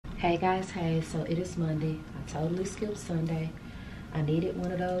Hey guys, hey, so it is Monday. I totally skipped Sunday. I needed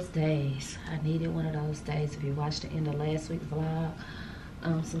one of those days. If you watched the end of last week's vlog,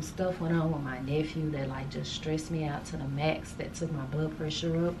 some stuff went on with my nephew that like just stressed me out to the max, that took my blood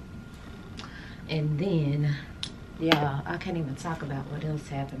pressure up. And then, yeah, I can't even talk about what else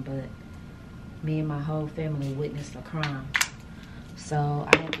happened, but me and my whole family witnessed a crime. So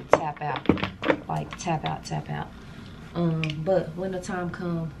I had to tap out, like tap out. But when the time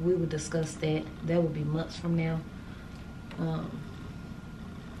comes, we will discuss that. That will be months from now.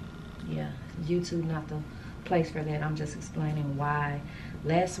 Yeah, YouTube not the place for that. I'm just explaining why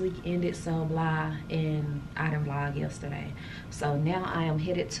last week ended so blah, and I didn't vlog yesterday. So now I am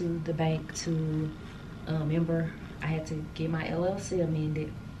headed to the bank to, remember, I had to get my LLC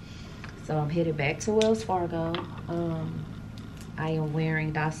amended. So I'm headed back to Wells Fargo. I am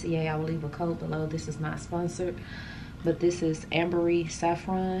wearing Dossier. I will leave a code below. This is not sponsored, but this is Ambery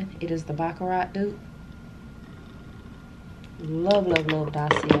Saffron. It is the Baccarat dupe. Love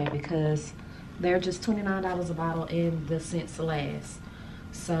Dossier because they're just $29 a bottle and the scents last.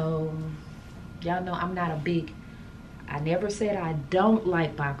 So y'all know I'm not a big, I never said I don't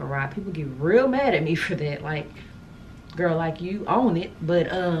like Baccarat. People get real mad at me for that. Like, girl, like, you own it.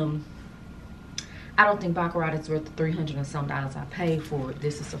 But I don't think Baccarat is worth the $300 and some I paid for it.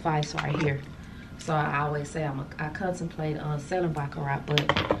 This is Suffice right here. So I always say I contemplate on selling Baccarat,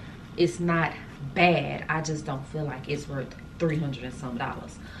 but it's not bad. I just don't feel like it's worth $300 and some.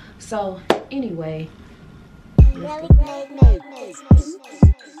 So anyway,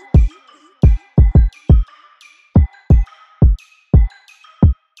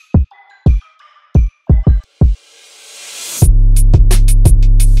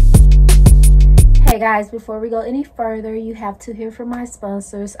 hey guys, before we go any further, you have to hear from my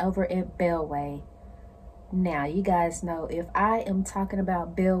sponsors over at Bellway. Now, you guys know if I am talking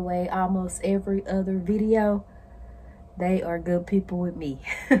about Bellway almost every other video, they are good people with me.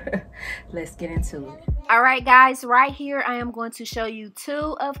 Let's get into it. All right, guys, right here I am going to show you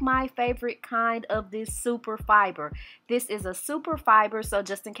two of my favorite kind of this super fiber. This is a super fiber, so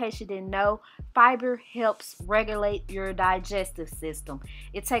just in case you didn't know, fiber helps regulate your digestive system.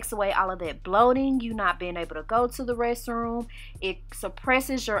 It takes away all of that bloating, you not being able to go to the restroom. It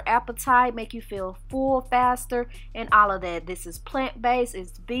suppresses your appetite, make you feel full faster, and all of that. This is plant-based,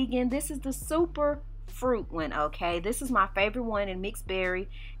 it's vegan. This is the super fruit one, okay? This is my favorite one in mixed berry,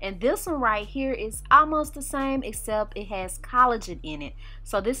 and this one right here is almost the same except it has collagen in it.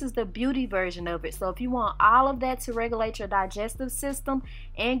 So this is the beauty version of it. So if you want all of that to regulate your digestive system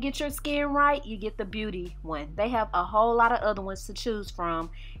and get your skin right, you get the beauty one. They have a whole lot of other ones to choose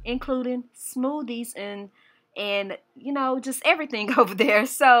from, including smoothies and you know, just everything over there.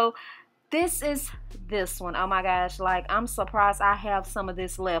 So this is this one. Oh my gosh, like, I'm surprised I have some of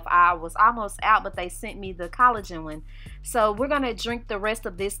this left. I was almost out, but they sent me the collagen one. So we're gonna drink the rest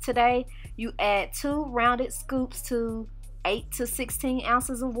of this today. You add 2 rounded scoops to 8 to 16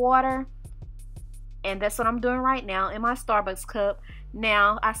 ounces of water, and that's what I'm doing right now in my Starbucks cup.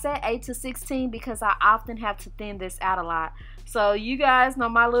 Now, I said 8 to 16 because I often have to thin this out a lot. So you guys know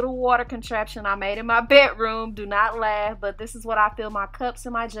my little water contraption I made in my bedroom. Do not laugh, but this is what I fill my cups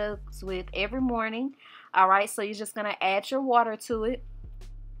and my jugs with every morning. All right, so you're just gonna add your water to it.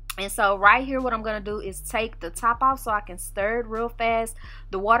 And so right here, what I'm going to do is take the top off so I can stir it real fast.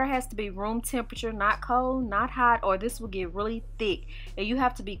 The water has to be room temperature, not cold, not hot, or this will get really thick. And you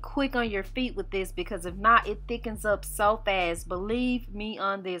have to be quick on your feet with this, because if not, it thickens up so fast. Believe me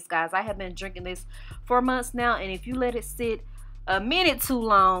on this, guys. I have been drinking this for months now, and if you let it sit a minute too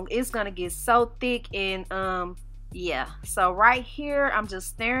long, it's going to get so thick. And yeah, so right here, I'm just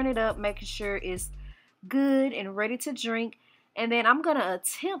stirring it up, making sure it's good and ready to drink. And then I'm going to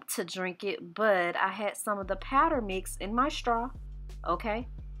attempt to drink it, but I had some of the powder mix in my straw, okay?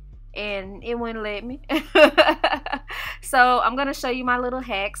 And it wouldn't let me. So I'm going to show you my little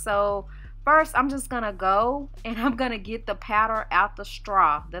hack. So first, I'm just going to go and I'm going to get the powder out the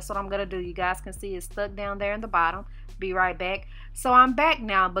straw. That's what I'm going to do. You guys can see it's stuck down there in the bottom. Be right back. So I'm back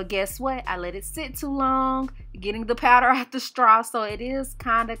now, but guess what? I let it sit too long, getting the powder out the straw, so it is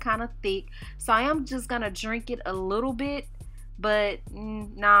kind of thick. So I am just going to drink it a little bit. But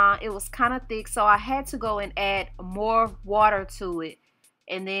nah, it was kind of thick, so I had to go and add more water to it,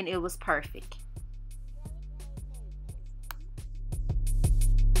 and then it was perfect.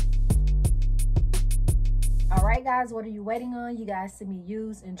 All right, guys, what are you waiting on? You guys see me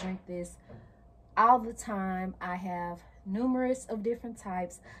use and drink this all the time. I have numerous of different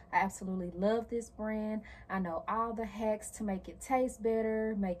types. I absolutely love this brand. I know all the hacks to make it taste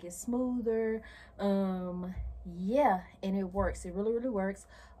better, make it smoother. Yeah, and it works. It really works.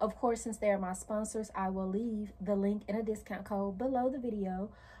 Of course, since they're my sponsors, I will leave the link and a discount code below the video.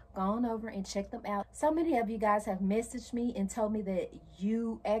 Go on over and check them out. So many of you guys have messaged me and told me that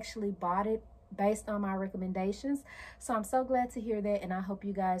you actually bought it based on my recommendations. So I'm so glad to hear that, and I hope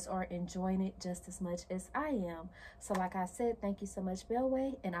you guys are enjoying it just as much as I am. So like I said, thank you so much,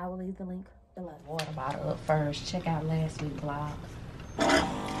 Bellway, and I will leave the link below. Water bottle up first. Check out last week's vlog.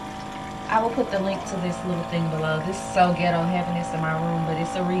 I will put the link to this little thing below. This is so ghetto having this in my room, but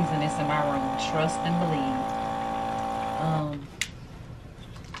it's a reason it's in my room. Trust and believe.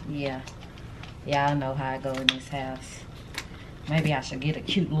 Yeah, I know how I go in this house. Maybe I should get a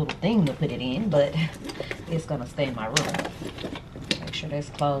cute little thing to put it in, but it's gonna stay in my room. Make sure that's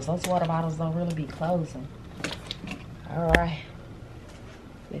closed. Those water bottles don't really be closing. All right,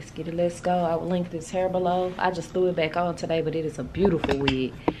 let's get it. Let's go. I will link this hair below. I just threw it back on today, but it is a beautiful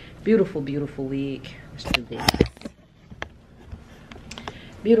wig. Beautiful wig. Let's do this.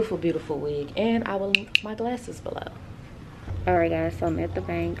 Beautiful wig. And I will link my glasses below. Alright guys, so I'm at the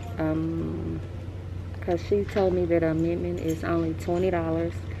bank. Because she told me that amendment is only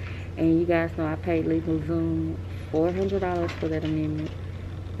 $20. And you guys know I paid Legal Zoom $400 for that amendment.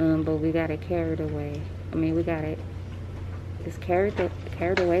 But we got it carried away. I mean, we got it. It's carried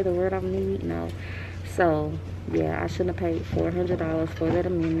away, the word I need? No. So yeah, I shouldn't have paid $400 for that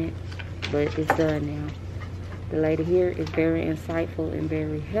amendment, but it's done now. The lady here is very insightful and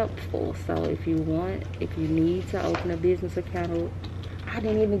very helpful. So if you need to open a business account, I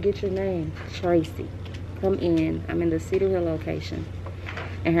didn't even get your name. Tracy, come in. I'm in the Cedar Hill location,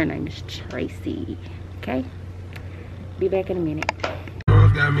 and her name is Tracy. Okay, be back in a minute.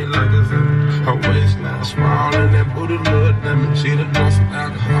 Got me like her waistline small and that booty look damn. She done done some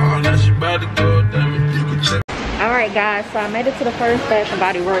alcohol, now she about to go damn. You can check. All right guys, so I made it to the first Bath and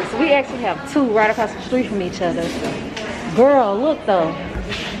Body Works. We actually have two right across the street from each other. Girl, look though.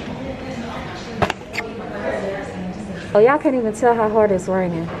 Oh, y'all can't even tell how hard it's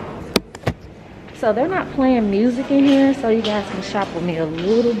raining. So they're not playing music in here, so you guys can shop with me a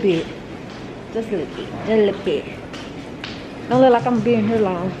little bit. Just a little bit. Don't look like I'm being here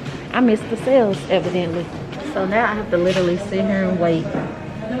long. I missed the sales, evidently. So now I have to literally sit here and wait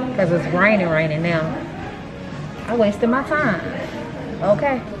because it's raining now. I wasted my time.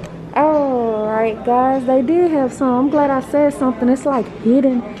 Okay. All right, guys. They did have some. I'm glad I said something. It's like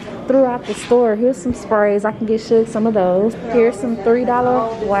hidden throughout the store. Here's some sprays. I can get Suge some of those. Here's some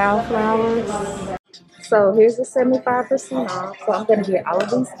 $3 wildflowers. So here's the 75% off. So I'm going to get all of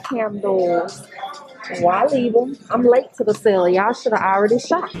these candles. Why leave them? I'm late to the sale. Y'all should have already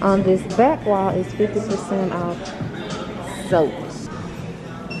shopped. On this back wall is 50% off soap.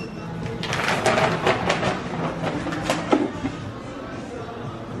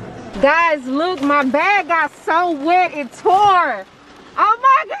 Guys, look, my bag got so wet it tore. Oh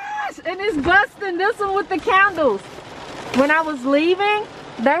my gosh! And it's busting. This one with the candles. When I was leaving,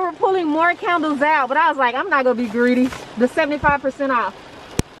 they were pulling more candles out, but I was like, I'm not gonna be greedy. The 75% off.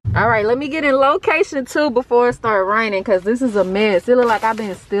 All right, let me get in location 2 before it starts raining, because this is a mess. It look like I've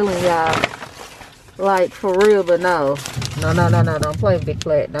been stealing y'all. Like, for real, but no. No, don't play, Big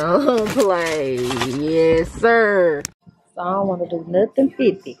Plat. Don't play. Yes, sir. So I don't want to do nothing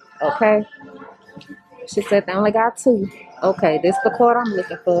 50, okay? She said they only got 2. Okay, this the cord I'm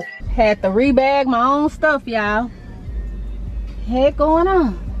looking for. Had to rebag my own stuff, y'all. Heck going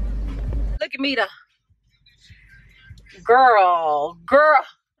on? Look at me, though. Girl,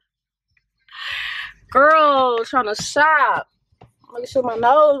 trying to shop. Make sure my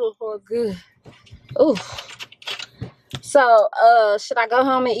nose will look good. Ooh. So, should I go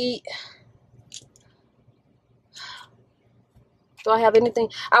home and eat? Do I have anything?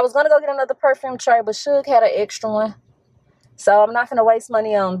 I was gonna go get another perfume tray, but Suge had an extra one. So I'm not gonna waste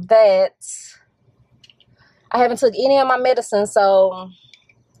money on that. I haven't took any of my medicine, so,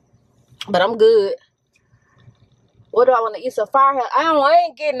 but I'm good. What do I want to eat? So Firehouse. I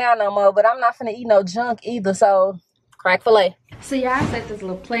ain't getting out no more, but I'm not finna eat no junk either. So crack fillet. So yeah, I set this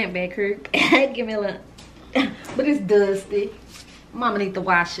little plant back here. Give me a little, but it's dusty. Mama need to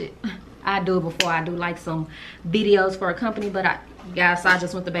wash it. I do it before I do like some videos for a company, but I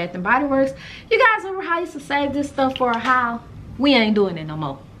just went to Bath and Body Works. You guys remember how I used to save this stuff for a haul? We ain't doing it no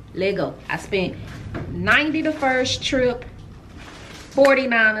more. Let go. I spent $90 the first trip,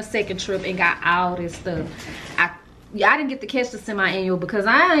 $49 the second trip, and got all this stuff. yeah, I didn't get to catch the semi-annual because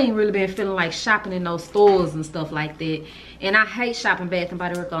I ain't really been feeling like shopping in those stores and stuff like that. And I hate shopping Bath and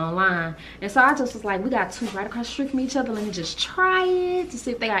Body Works online. And so I just was like, we got two right across the street from each other. Let me just try it to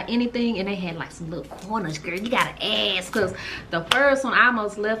see if they got anything. And they had like some little corners, girl. You gotta ask, because the first one I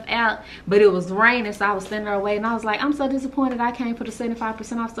almost left out, but it was raining, so I was standing there waiting. I was like, I'm so disappointed I came for the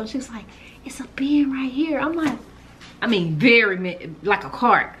 75% off. So she was like, it's a bin right here. I'm like, I mean, very, like a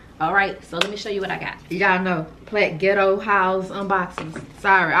cart. All right, so let me show you what I got. Y'all know, Plat Ghetto House unboxings.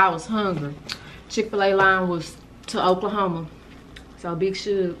 Sorry, I was hungry. Chick-fil-A line was to Oklahoma. So Big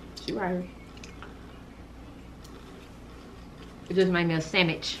Shug, she right here. It just made me a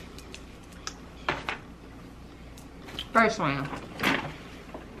sandwich. First round.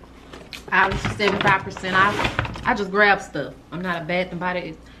 I was 75% off. I just grabbed stuff. I'm not a Bath and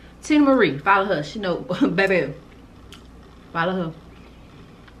Body. Tina Marie, follow her. She know, baby. Follow her.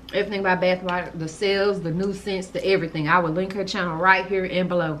 Everything by Bath & Body, the sales, the new scents, the everything. I will link her channel right here and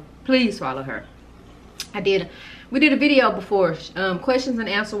below. Please follow her. We did a video before, questions and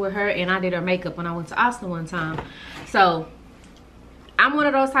answer with her, and I did her makeup when I went to Austin one time. So I'm one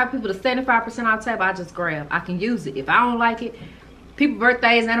of those type of people, the 75% off tab I just grab. I can use it. If I don't like it, people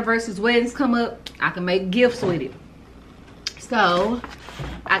birthdays, anniversaries, weddings come up, I can make gifts with it. So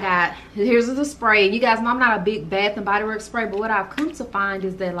I got, here's the spray. You guys know I'm not a big Bath and Body Works spray, but what I've come to find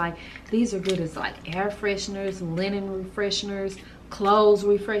is that like these are good as like air fresheners, linen refresheners, clothes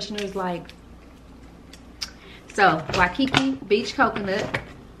refresheners, like. So Waikiki Beach Coconut,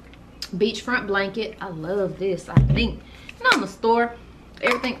 Beachfront Blanket. I love this. I think, you know, in the store,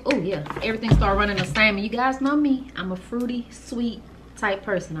 everything, oh yeah, everything start running the same. And you guys know me, I'm a fruity, sweet type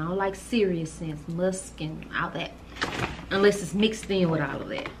person. I don't like serious scents, musk and all that, unless it's mixed in with all of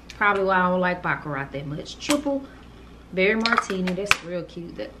that. Probably why I don't like Baccarat that much. Triple Berry Martini, that's real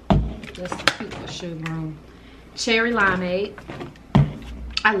cute. That's cute for sugar. Cherry Limeade.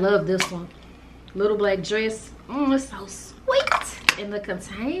 I love this one. Little black dress. It's so sweet in the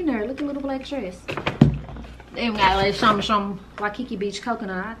container. Look at little black dress. Then we got like some Waikiki Beach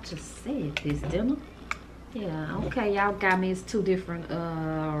Coconut. I just said this, didn't I? Yeah, okay, y'all got me. It's two different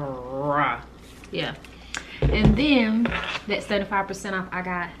yeah. And then that 75% off, I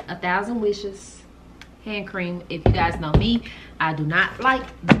got 1,000 Wishes hand cream. If you guys know me, I do not like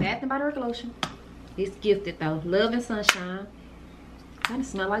the Bath and Body Works lotion. It's gifted though. Love and Sunshine. Kind of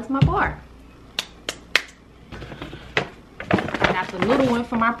smell like my bar. I got the little one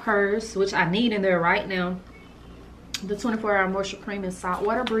for my purse, which I need in there right now. The 24-hour moisture cream and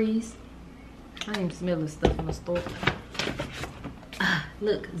saltwater breeze. I ain't smell this stuff in the store.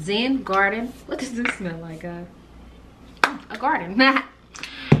 Look, Zen Garden. What does this smell like, guys? Oh, a garden.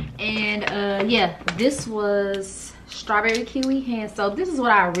 And yeah, this was strawberry kiwi hand soap. This is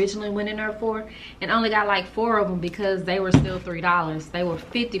what I originally went in there for, and only got like 4 of them because they were still $3. They were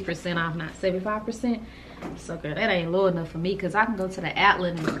 50% off, not 75%. So girl, that ain't low enough for me, because I can go to the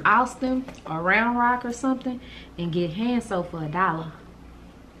outlet in Austin or Round Rock or something and get hand soap for $1.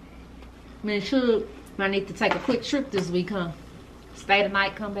 Man, should I need to take a quick trip this week, huh? Stay the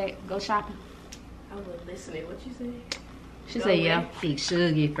night, come back, go shopping. I was listening. What you say? She said, yeah, he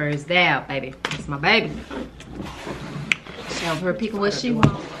should get first out, baby. That's my baby. She over her picking what she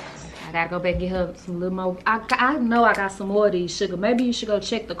wants. I gotta go back and get her some little more. I know I got some more of these sugar. Maybe you should go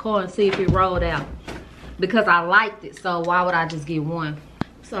check the car and see if it rolled out, because I liked it. So why would I just get one?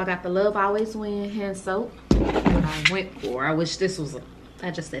 So I got the Love Always Win hand soap. What I went for. I wish this was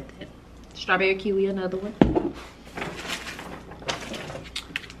I just said that. Strawberry kiwi, another one.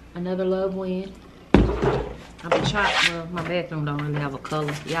 Another Love Win. I've been trying, well, my bathroom don't really have a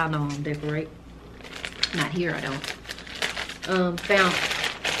color. Y'all know I'm decorate. Not here, I don't. Found,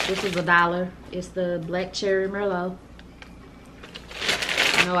 this is $1. It's the Black Cherry Merlot.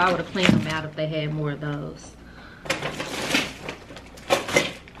 I know I would have cleaned them out if they had more of those.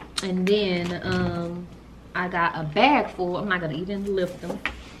 And then I got a bag full. I'm not gonna even lift them.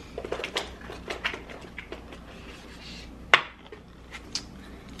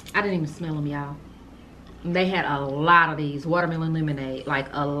 I didn't even smell them, y'all. They had a lot of these watermelon lemonade, like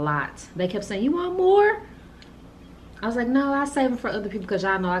a lot. They kept saying, you want more? I was like, no, I save them for other people, because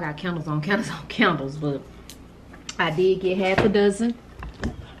y'all know I got candles on candles on candles. But I did get half a dozen.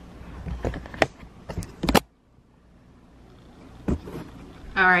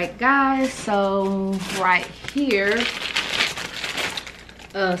 All right, guys, so right here,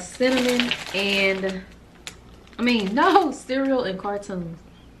 cinnamon and, cereal and cartoons.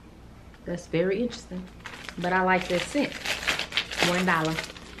 That's very interesting, but I like that scent. $1.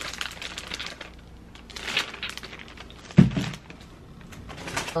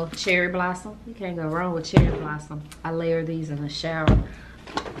 Cherry blossom. You can't go wrong with cherry blossom. I layer these in the shower.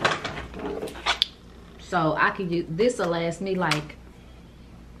 So I could use this will last me like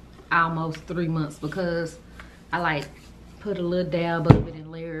almost 3 months because I like put a little dab of it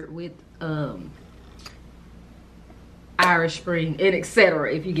and layer it with Irish Spring and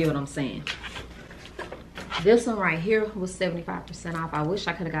etc. if you get what I'm saying. This one right here was 75% off. I wish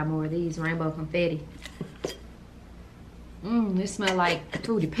I could have got more of these rainbow confetti. This smell like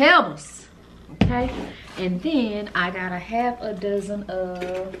Fruity Pebbles. Okay, and then I got a half a dozen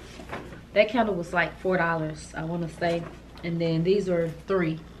of, that candle was like $4, I want to say, and then these were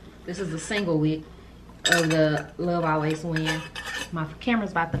 3. This is a single wick of the Love Always Win. My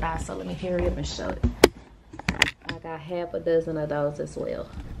camera's about to die, so let me hurry up and show it. I got half a dozen of those as well.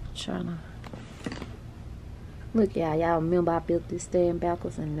 Trying to look, y'all remember I built this stand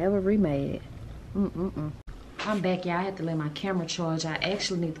backwards and never remade it. I'm back, y'all. I had to let my camera charge. I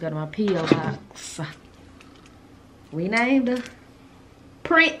actually need to go to my P.O. box. We named her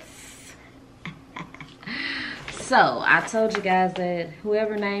Prince. So I told you guys that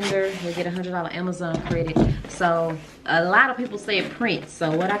whoever named her will get $100 Amazon credit. So a lot of people said Prince. So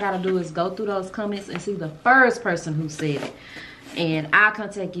what I gotta do is go through those comments and see the first person who said it, and I'll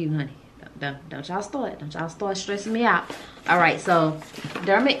contact you, honey. Don't y'all start. Don't y'all start stressing me out. All right. So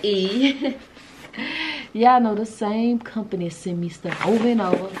Derma E. Y'all know the same company send me stuff over and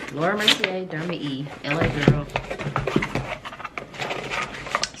over. Laura Mercier, Derma E, LA girl.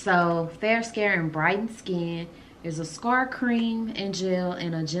 So Fair Scare and Brighten Skin is a scar cream and gel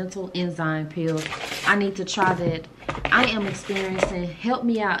and a gentle enzyme peel. I need to try that. I am experiencing, help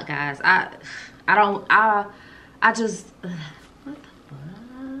me out, guys. I just what the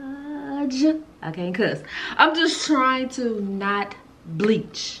fudge? I can't cuss. I'm just trying to not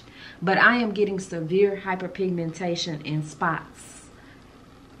bleach. But I am getting severe hyperpigmentation in spots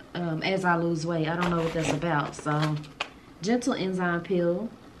as I lose weight. I don't know what that's about. So, gentle enzyme peel,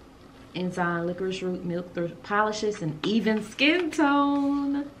 enzyme licorice root milk polishes an even skin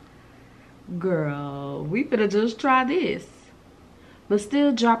tone. Girl, we finna just try this. But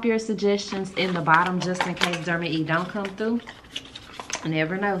still drop your suggestions in the bottom just in case Derma E don't come through. I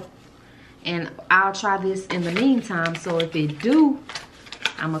never know. And I'll try this in the meantime. So if it do,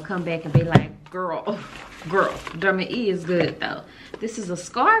 I'm gonna come back and be like, girl, Derma E is good though. This is a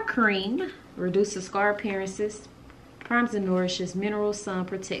scar cream, reduces scar appearances, primes and nourishes, mineral sun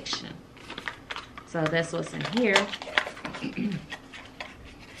protection. So that's what's in here.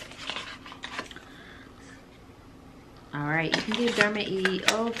 All right, you can get Derma E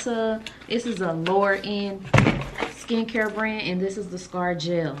Ulta. This is a lower end skincare brand, and this is the scar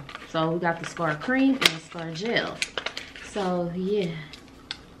gel. So we got the scar cream and the scar gel. So yeah.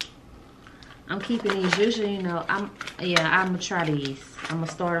 I'm keeping these. Usually, you know, I'm gonna try these. I'm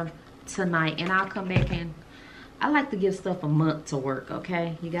gonna start them tonight, and I'll come back and I like to give stuff a month to work.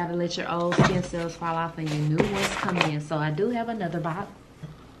 Okay, you gotta let your old skin cells fall off and your new ones come in. So I do have another box.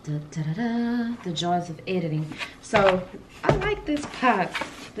 The joys of editing. So I like this box.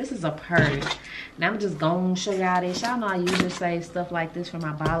 This is a purge. Now I'm just gonna show y'all this. Y'all know I usually save stuff like this for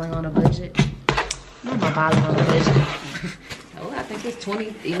my balling on a budget. Not my balling on a budget. Oh, I think it's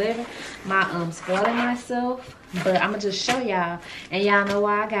 2011. My spoiling myself, but I'm gonna just show y'all, and y'all know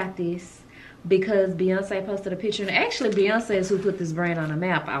why I got this, because Beyonce posted a picture, and actually Beyonce is who put this brand on the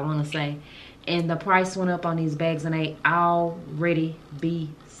map, I want to say, and the price went up on these bags and they already be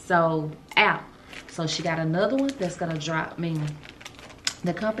sold out. So she got another one that's gonna drop. I mean,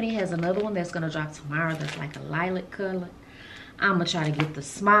 the company has another one that's gonna drop tomorrow that's like a lilac color. I'm gonna try to get the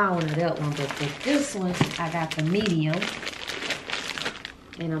small one of that one, but for this one I got the medium.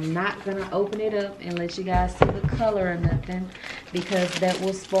 And I'm not gonna open it up and let you guys see the color or nothing, because that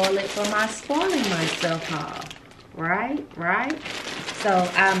will spoil it for my spoiling myself haul. Right? So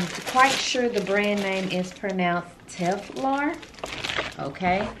I'm quite sure the brand name is pronounced Teflar.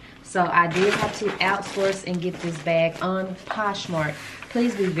 Okay. So I did have to outsource and get this bag on Poshmark.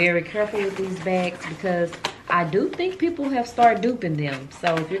 Please be very careful with these bags, because I do think people have started duping them.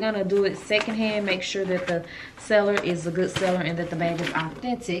 So if you're gonna do it secondhand, make sure that the seller is a good seller and that the bag is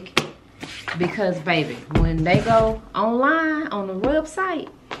authentic. Because baby, when they go online on the website,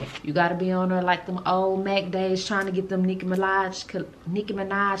 you gotta be on there like them old Mac days trying to get them Nicki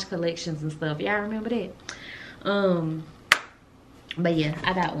Minaj collections and stuff. Y'all remember that? But yeah,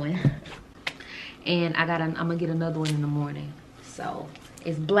 I got one, and I'm gonna get another one in the morning. So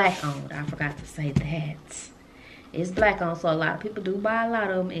it's black owned. I forgot to say that. It's black owned, so a lot of people do buy a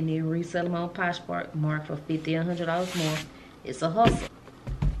lot of them and then resell them on Poshmark for $50, $100 more. It's a hustle.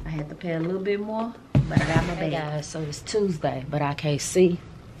 I had to pay a little bit more, but I got my bag. Hey guys, so it's Tuesday, but I can't see.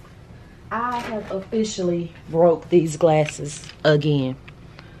 I have officially broke these glasses again.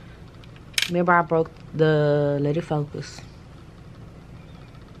 Remember I broke the, let it focus.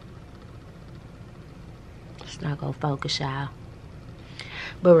 It's not gonna focus, y'all.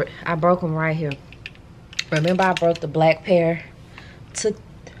 But I broke them right here. Remember I broke the black pair, took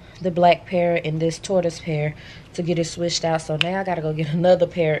the black pair and this tortoise pair to get it switched out. So now I gotta go get another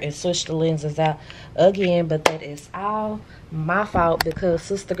pair and switch the lenses out again. But that is all my fault because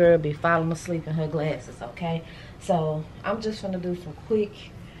sister girl be falling asleep in her glasses, okay? So I'm just gonna do some quick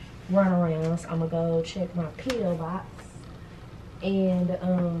runarounds. I'm gonna go check my P.O. box. And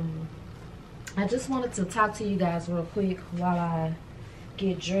I just wanted to talk to you guys real quick while I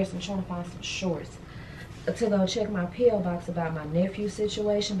get dressed. I'm trying to find some shorts to go check my P.O. box about my nephew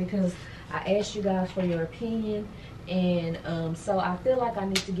situation because I asked you guys for your opinion, and so I feel like I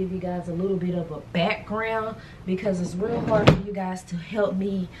need to give you guys a little bit of a background because it's real hard for you guys to help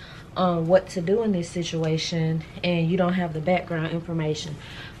me on what to do in this situation and you don't have the background information.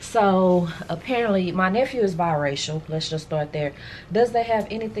 So apparently my nephew is biracial. Let's just start there. Does that have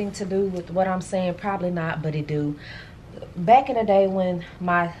anything to do with what I'm saying? Probably not, but it do. Back in the day when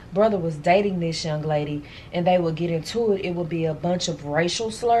my brother was dating this young lady and they would get into it, it would be a bunch of racial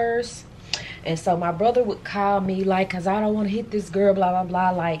slurs. And so my brother would call me like, cause I don't want to hit this girl, blah, blah, blah.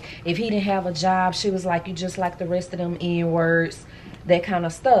 Like if he didn't have a job, she was like, you just like the rest of them N-words, that kind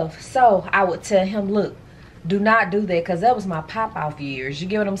of stuff. So I would tell him, look, do not do that, cause that was my pop-off years. You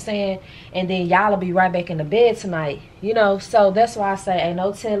get what I'm saying? And then y'all will be right back in the bed tonight, you know? So that's why I say ain't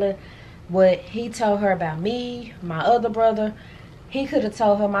no telling what he told her about me, my other brother. He could have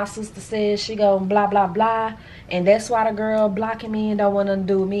told her my sister said she go blah, blah, blah. And that's why the girl blocking me and don't want nothing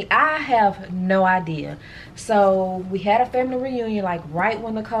to do with me. I have no idea. So we had a family reunion like right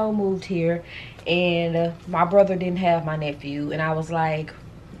when Nicole moved here. And my brother didn't have my nephew. And I was like,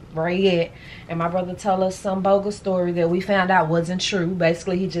 where he at? And my brother told us some bogus story that we found out wasn't true.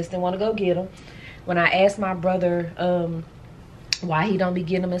 Basically, he just didn't want to go get him. When I asked my brother why he don't be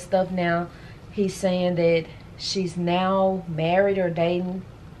getting him and stuff now, he's saying that she's now married or dating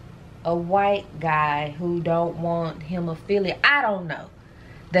a white guy who don't want him affiliate. I don't know.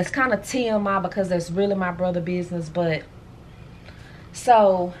 That's kind of TMI because that's really my brother business. But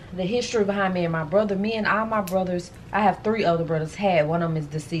so the history behind me and my brother, me and all my brothers, I have 3 older brothers, had one of them is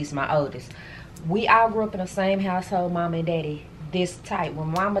deceased, my oldest. We all grew up in the same household, mom and daddy, this tight. When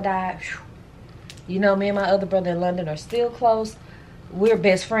mama died, whew, you know, me and my other brother in London are still close. We're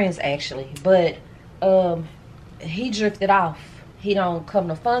best friends actually, but he drifted off. He don't come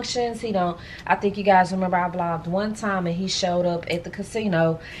to functions. He don't. I think you guys remember I vlogged one time and he showed up at the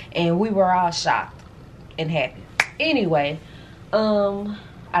casino and we were all shocked and happy. Anyway,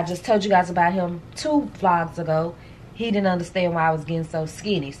 I just told you guys about him 2 vlogs ago. He didn't understand why I was getting so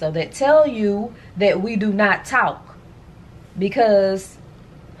skinny. So that tell you that we do not talk, because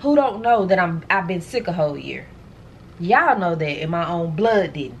who don't know that I've been sick a whole year? Y'all know that, and my own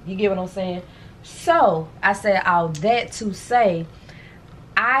blood didn't. You get what I'm saying? So I said all that to say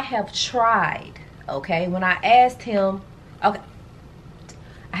I have tried, okay? When I asked him, okay,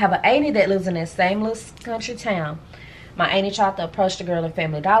 I have an auntie that lives in that same little country town. My auntie tried to approach the girl at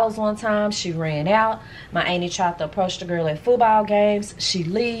Family Dollars one time. She ran out. My auntie tried to approach the girl at football games. She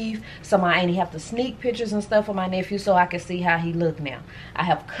leave. So my auntie have to sneak pictures and stuff of my nephew so I can see how he look now. I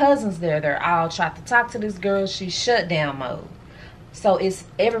have cousins there. They're all tried to talk to this girl. She's shut down mode. So it's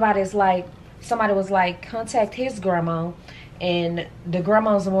everybody's like, somebody was like, contact his grandma. And the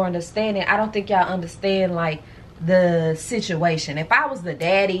grandmas are more understanding. I don't think y'all understand like the situation. If I was the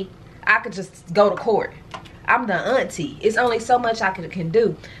daddy, I could just go to court. I'm the auntie. It's only so much I can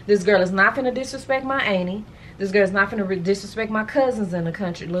do. This girl is not gonna disrespect my auntie. This girl is not gonna disrespect my cousins in the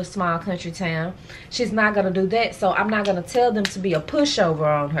country, little small country town. She's not gonna do that. So I'm not gonna tell them to be a pushover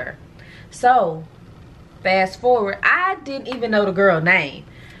on her. So fast forward, I didn't even know the girl's name.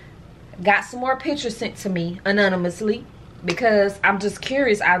 Got some more pictures sent to me anonymously because I'm just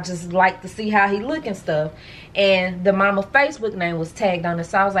curious. I just like to see how he look and stuff. And the mama Facebook name was tagged on it.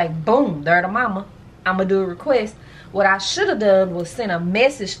 So I was like, boom, there the mama. I'm gonna do a request. What I should have done was send a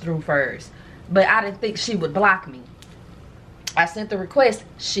message through first, but I didn't think she would block me. I sent the request,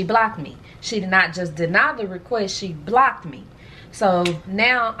 she blocked me. She did not just deny the request, she blocked me. So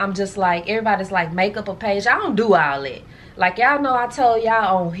now I'm just like, everybody's like, make up a page. I don't do all that. Like y'all know I told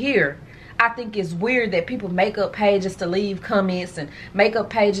y'all on here, I think it's weird that people make up pages to leave comments and make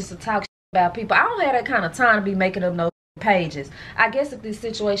up pages to talk about people. I don't have that kind of time to be making up no pages. I guess if this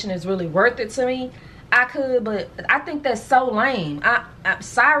situation is really worth it to me, I could, but I think that's so lame. I'm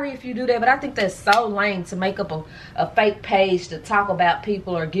sorry if you do that, but I think that's so lame to make up a fake page to talk about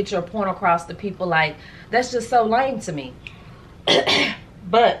people or get your point across to people. Like, that's just so lame to me.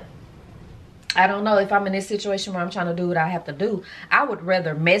 But I don't know, if I'm in this situation where I'm trying to do what I have to do, I would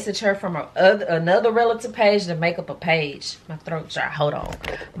rather message her from another relative page than make up a page. My throat's dry. Hold on.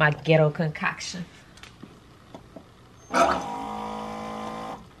 My ghetto concoction.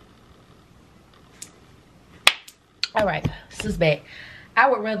 All right, this is back. I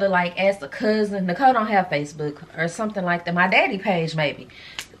would rather like ask a cousin. Nicole don't have Facebook or something like that. My daddy page maybe,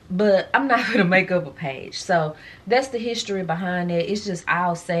 but I'm not gonna make up a page. So that's the history behind it. It's just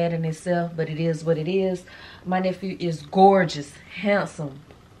all sad in itself, but it is what it is. My nephew is gorgeous, handsome.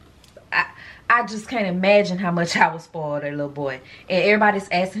 I just can't imagine how much I was spoiled, that little boy. And everybody's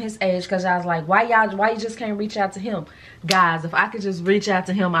asking his age because I was like, why you just can't reach out to him? Guys, if I could just reach out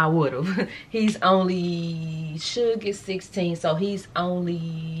to him, I would have. He's only, should get 16, so he's only,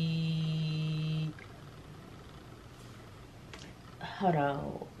 hold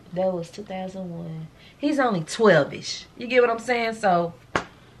on, that was 2001. He's only 12-ish. You get what I'm saying? So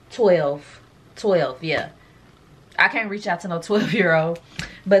 12, yeah. I can't reach out to no 12-year-old.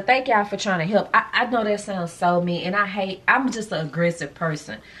 But thank y'all for trying to help. I know that sounds so mean, and I'm just an aggressive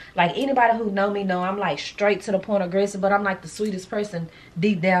person. Like, anybody who know me know I'm like straight to the point aggressive, but I'm like the sweetest person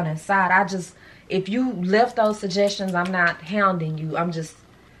deep down inside. If you left those suggestions, I'm not hounding you. I'm just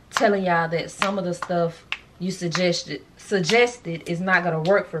telling y'all that some of the stuff you suggested is not gonna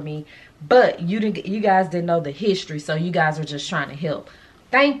work for me. But you guys didn't know the history, so you guys are just trying to help.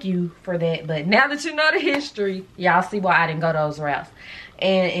 Thank you for that. But now that you know the history, y'all see why I didn't go those routes.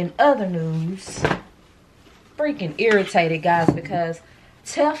 And in other news, freaking irritated, guys, because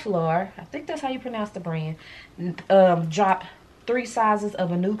Teflar, I think that's how you pronounce the brand, dropped 3 sizes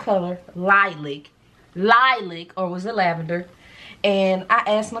of a new color, lilac, or was it lavender? And I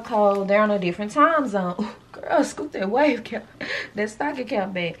asked Nicole, they're on a different time zone. Ooh, girl, scoop that wave count, that stocking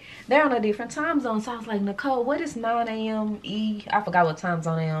count back. They're on a different time zone. So I was like, Nicole, what is 9 a.m. I forgot what time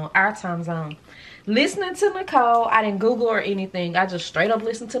zone they're on, our time zone. Listening to Nicole, I didn't Google or anything. I just straight up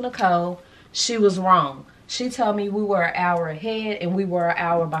listened to Nicole. She was wrong. She told me we were an hour ahead and we were an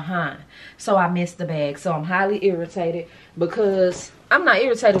hour behind. So I missed the bag. So I'm highly irritated, because I'm not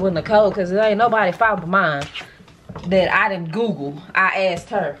irritated with Nicole because it ain't nobody fault but mine that I didn't Google. I asked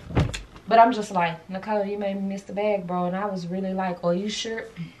her. But I'm just like, Nicole, you made me miss the bag, bro. And I was really like, are you sure?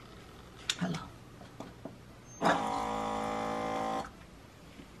 Hello.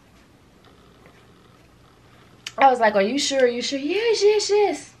 I was like, are you sure? Are you sure?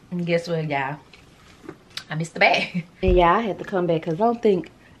 Yes. And guess what, y'all? I missed the bag. And yeah, I had to come back because I don't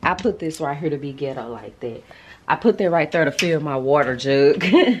think I put this right here to be ghetto like that. I put that right there to fill my water jug.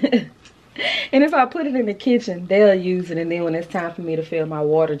 And if I put it in the kitchen, they'll use it. And then when it's time for me to fill my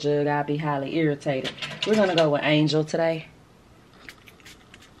water jug, I'll be highly irritated. We're going to go with Angel today.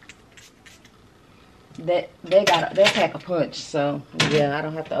 They pack a punch. So, yeah, I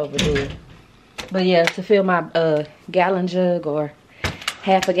don't have to overdo it. But, yeah, to fill my gallon jug or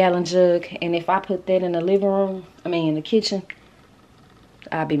half a gallon jug. And if I put that in the living room, in the kitchen,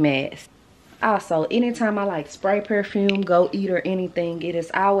 I'll be mad. Also, anytime I like spray perfume, go eat or anything, it is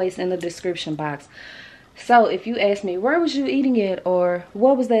always in the description box. So if you ask me, where was you eating it, or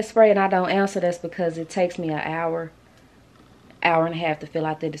what was that spray, and I don't answer, that's because it takes me an hour and a half to fill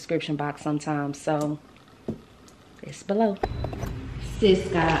out the description box sometimes. So it's below. Sis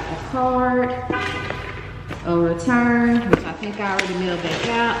got a card on return, which I think I already mailed back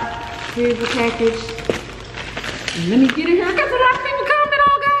out. Here's the package. Let me get it here because a lot of people comment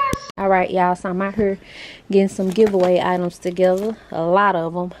on, guys. All right, y'all, so I'm out here getting some giveaway items together, a lot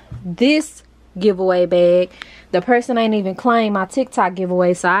of them. This giveaway bag, the person ain't even claimed my TikTok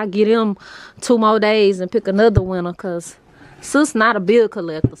giveaway, so I get him 2 more days and pick another winner, because sis not a bill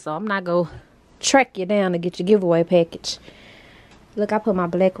collector, so I'm not gonna track you down to get your giveaway package. Look, I put my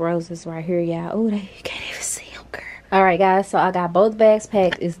black roses right here, y'all. Oh, you can't even see them, girl. All right, guys, so I got both bags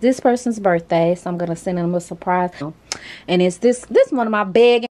packed. It's this person's birthday, so I'm gonna send them a surprise. And it's this one of my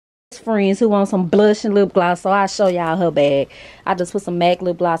bag friends who wants some blush and lip gloss, so I'll show y'all her bag. I just put some MAC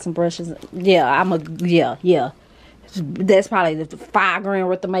lip gloss and brushes. Yeah, yeah. That's probably the $5 grand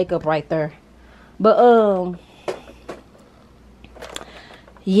worth of makeup right there. But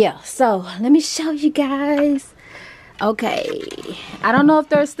yeah, so let me show you guys. Okay, I don't know if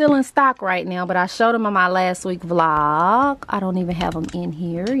they're still in stock right now, but I showed them on my last week vlog. I don't even have them in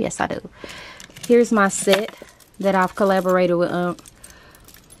here. Yes, I do. Here's my set that I've collaborated with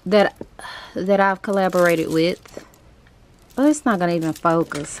that I've collaborated with. Oh, it's not gonna even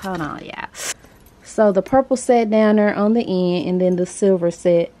focus. Hold on, yeah. So the purple set down there on the end, and then the silver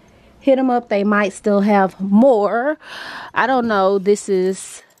set. Hit them up. They might still have more. I don't know. This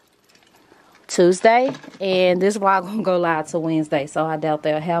is Tuesday, and this vlog gonna go live till Wednesday, so I doubt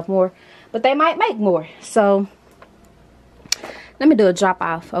they'll have more, but they might make more. So let me do a drop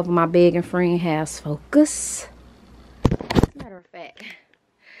off over my big and friend house. Focus. Matter of fact,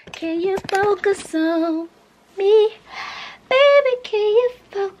 can you focus on me, baby? Can you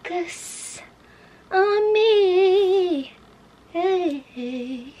focus on me? Hey,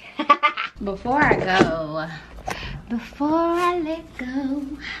 hey. Before I let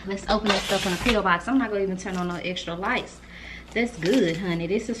go, let's open this stuff in a P.O. box. I'm not gonna even turn on no extra lights. That's good, honey.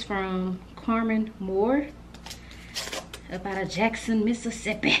 This is from Carmen Moore, up out of Jackson,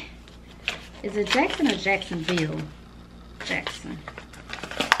 Mississippi. Is it Jackson or Jacksonville? Jackson.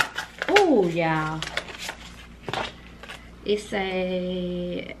 Oh, y'all. It's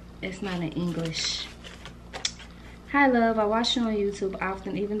not in English. Hi, love. I watch you on YouTube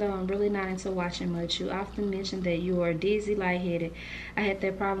often, even though I'm really not into watching much. You often mention that you are dizzy, lightheaded. I had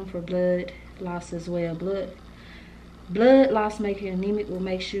that problem for blood loss as well. Blood loss makes you anemic, will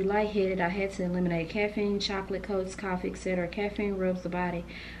makes you lightheaded. I had to eliminate caffeine, chocolate, coats, coffee, etc. Caffeine rubs the body.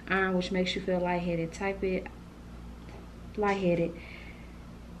 Iron, which makes you feel lightheaded. Type it, lightheaded.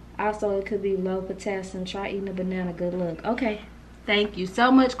 Also, it could be low potassium. Try eating a banana. Good luck. Okay. Thank you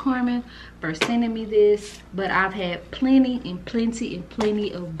so much, Carmen, for sending me this. But I've had plenty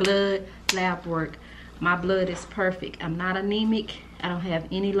of blood lab work. My blood is perfect. I'm not anemic. I don't have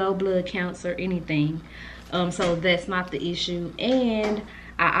any low blood counts or anything. So that's not the issue. And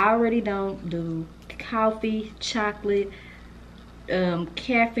I already don't do coffee, chocolate,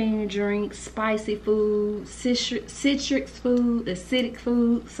 caffeine drinks, spicy food, citric food, acidic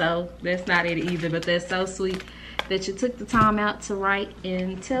food. So that's not it either. But that's so sweet that you took the time out to write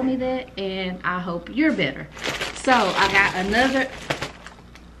and tell me that, and I hope you're better. So I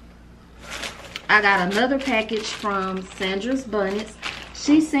got another package from Sandra's Bonnets.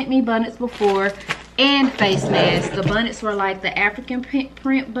 She sent me bonnets before and face masks. The bonnets were like the African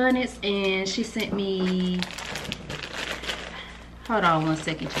print bonnets, and she sent me, hold on one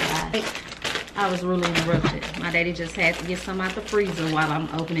second, guys. I was really interrupted. My daddy just had to get some out the freezer while I'm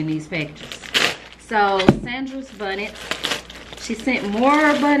opening these packages. So, Sandra's Bonnets. She sent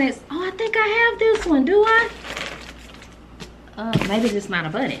more bonnets. Oh, I think I have this one. Do I? Maybe it's not a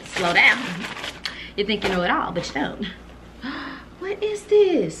bonnet. Slow down. You think you know it all, but you don't. What is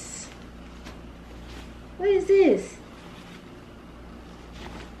this? What is this?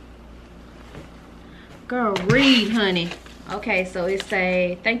 Girl, read, honey. Okay, so it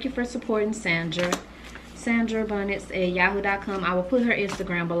say, thank you for supporting Sandra. Sandra Bonnets at yahoo.com. I will put her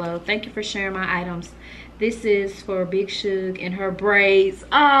Instagram below. Thank you for sharing my items. This is for Big Suge and her braids.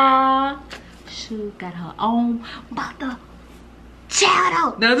 Ah, Suge got her own butter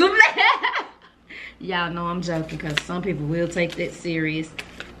channel. Y'all know I'm joking because some people will take that serious.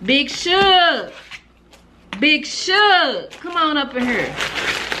 Big Suge, Big Suge, come on up in here.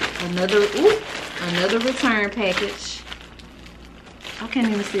 Another return package. I can't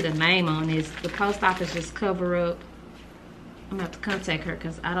even see the name on this. The post office just cover up. I'm gonna have to contact her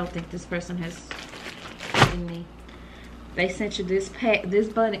because I don't think this person has given me. They sent you this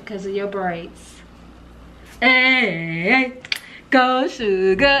bonnet because of your braids. Hey, hey, go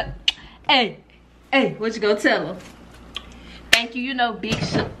sugar. Hey, hey, what you gonna tell them? Thank you. You know, Big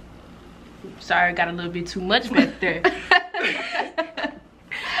Suge. Sorry, got a little bit too much back there.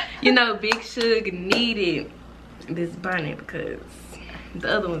 You know, Big Suge needed this bonnet because the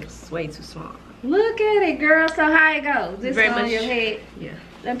other one was way too small. Look at it, girl. So how it goes? This Very on much, your head. Yeah.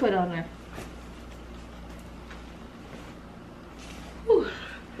 Let me put it on there. Whew.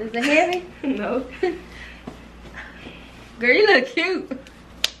 Is it heavy? No. Girl, you look cute.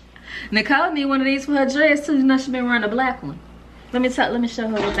 Nicole need one of these for her dress too. You know she been wearing a black one. Let me show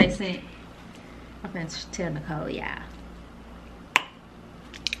her what they sent. I'm gonna tell Nicole, yeah.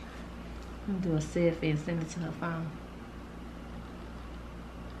 I'm gonna do a selfie and send it to her phone.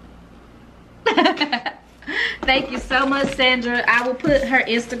 Thank you so much, Sandra. I will put her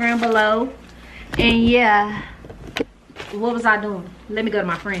Instagram below. And yeah, what was I doing? Let me go to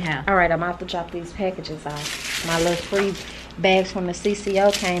my friend's house. All right, I'm about to drop these packages off. My little free bags from the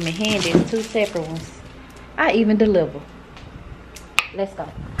CCO came in handy. It's 2 separate ones. I even deliver. Let's go.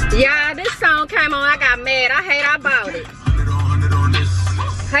 Yeah, this song came on. I got mad. I hate I bought it.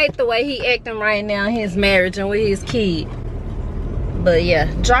 Hate the way he acting right now in his marriage and with his kid. But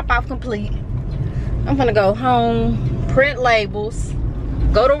yeah, drop off complete. I'm gonna go home, print labels,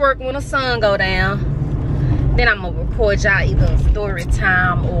 go to work when the sun go down. Then I'm gonna record y'all either story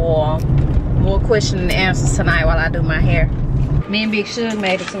time or more question and answers tonight while I do my hair. Me and Big Suge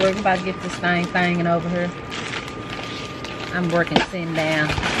made it to work. We're about to get this thing over here. I'm working sitting down.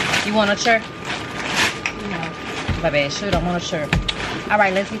 You want a chair? No. My bad, Suge don't want a chair. All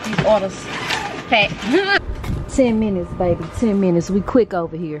right, let's get these orders packed. 10 minutes, baby, 10 minutes. We quick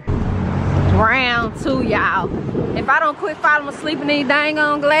over here. Round 2, y'all. If I don't quit falling asleep in these dang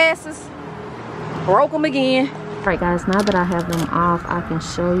on glasses, broke them again. All right, guys, now that I have them off, I can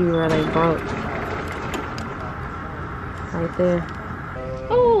show you where they broke. Right there.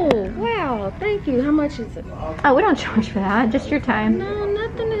 Oh, wow, thank you. How much is it? Oh, we don't charge for that, just your time. No,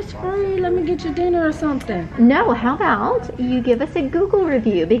 nothing is free. Let me get you dinner or something. No, how about you give us a Google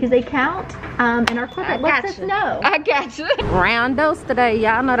review, because they count, and our corporate lets us know. I got you. Round dose today.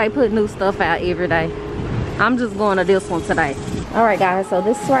 Y'all know they put new stuff out every day. I'm just going to this one today. All right, guys, so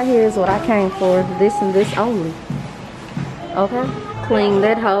this right here is what I came for. This and this only. Okay? Clean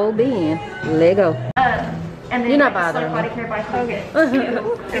that whole bin. Let go. And then You're not bothering me.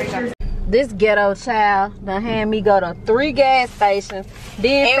 Okay. This ghetto child done had me go to 3 gas stations.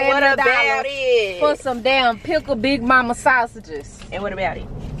 Then And what $70 about it? for some damn pickle Big Mama sausages. And what about it?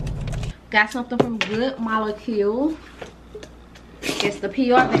 Got something from Good Molecule. It's the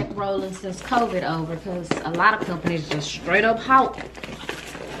PR back rolling since COVID over, because a lot of companies just straight up halt.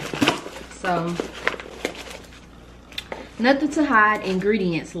 So, nothing to hide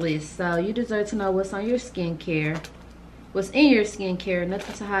ingredients list. So you deserve to know what's on your skincare. What's in your skincare,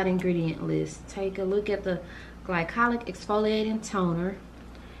 nothing to hide ingredient list. Take a look at the glycolic exfoliating toner.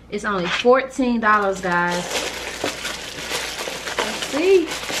 It's only $14, guys. Let's see.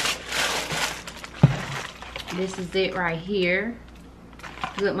 This is it right here.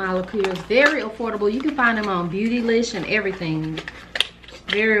 Good Molecules, very affordable. You can find them on Beautylist and everything.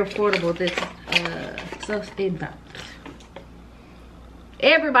 Very affordable. This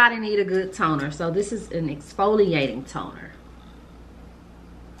everybody need a good toner, so this is an exfoliating toner.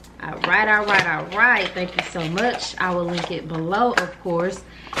 All right. Thank you so much. I will link it below, of course.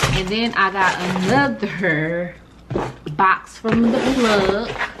 And then I got another box from the plug.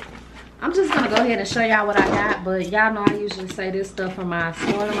 I'm just gonna go ahead and show y'all what I got, but y'all know I usually say this stuff for my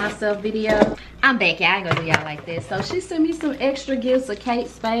spoiling myself video. I'm back, y'all. I ain't gonna do y'all like this. So she sent me some extra gifts, a Kate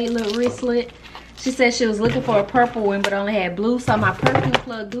Spade little wristlet. She said she was looking for a purple one, but only had blue. So my perfume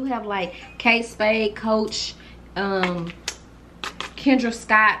plug do have like Kate Spade, Coach, Kendra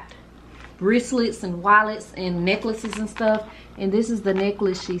Scott wristlets and wallets and necklaces and stuff. And this is the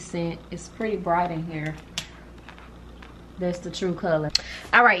necklace she sent. It's pretty bright in here. That's the true color.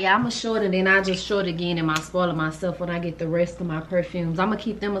 All right, yeah, I'm gonna show it, and then I'll just show it again in my spoiler myself when I get the rest of my perfumes. I'm gonna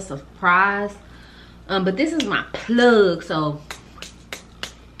keep them a surprise. But this is my plug, so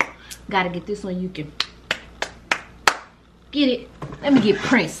gotta get this one. You can get it. Let me get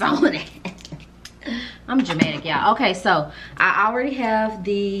Prince on it. I'm dramatic, y'all. Okay, so I already have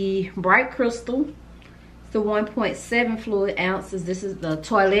the Bright Crystal. It's the 1.7 fluid ounces. This is the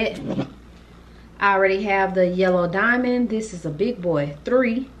toilet. I already have the Yellow Diamond. This is a big boy,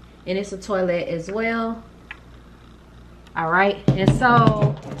 3, and it's a toilet as well. All right, and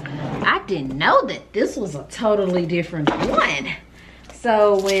so I didn't know that this was a totally different one.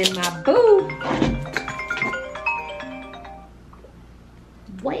 So when my boo,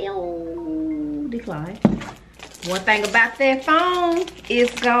 well, decline. One thing about that phone is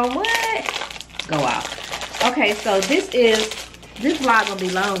gonna what? Go out. Okay, so this vlog gonna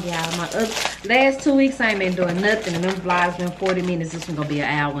be long, y'all. My last 2 weeks I ain't been doing nothing, and them vlogs been 40 minutes. This one gonna be an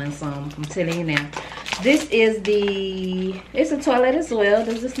hour and some. I'm telling you now. This is it's a toilet as well.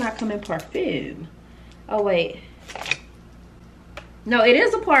 Does this not come in perfume? Oh wait. No, it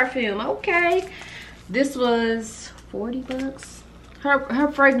is a perfume. Okay. This was 40 bucks.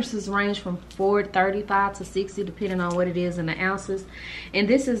 Her fragrances range from $35 to $60 depending on what it is in the ounces. And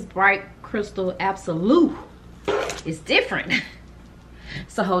this is Bright Crystal Absolute. It's different.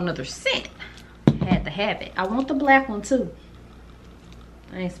 It's a whole nother scent. Had to have it. I want the black one too.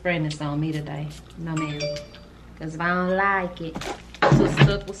 I ain't spraying this on me today. No ma'am. Because if I don't like it, I'm too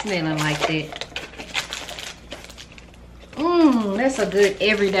stuck with smelling like that. That's a good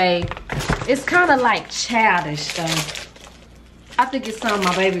everyday. It's kind of like childish though. I think it's something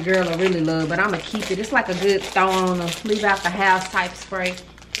my baby girl will really love, but I'm going to keep it. It's like a good throw on or leave out the house type spray.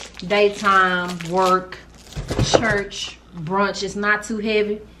 Daytime, work, church, brunch. It's not too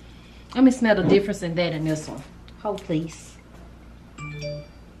heavy. Let me smell the difference in that and this one. Hold please.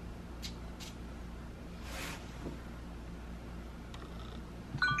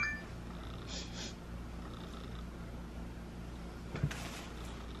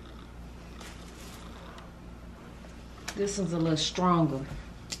 This one's a little stronger.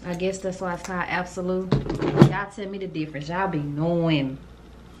 I guess that's why it's called Absolute. Y'all tell me the difference. Y'all be knowing.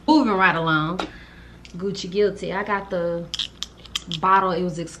 Moving right along. Gucci Guilty. I got the bottle. It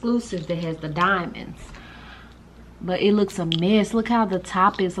was exclusive that has the diamonds. But it looks a mess. Look how the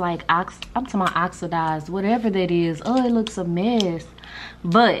top is like, I'm talking about oxidized. Whatever that is. Oh, it looks a mess.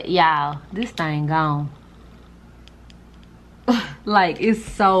 But, y'all, this thing gone. Like, it's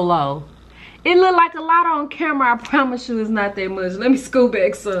so low. It look like a lot on camera. I promise you it's not that much. Let me scoop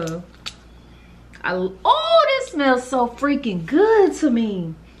back some. Oh, this smells so freaking good to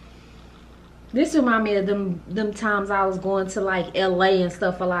me. This remind me of them times I was going to like LA and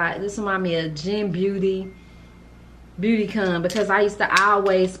stuff a lot. This remind me of Gin Beautycon, because I used to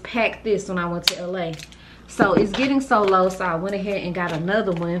always pack this when I went to LA. So it's getting so low, so I went ahead and got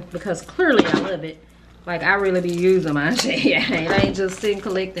another one because clearly I love it. Like, I really be using my shit. It ain't just sitting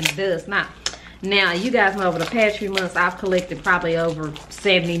collecting dust. Now, you guys know over the past few months, I've collected probably over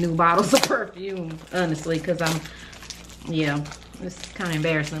 70 new bottles of perfume, honestly, because yeah, it's kind of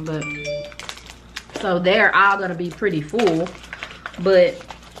embarrassing, but, so they're all going to be pretty full, but,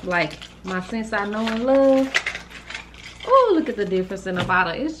 like, my sense I know and love, oh, look at the difference in the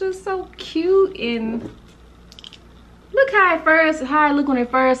bottle. It's just so cute, and look how it look when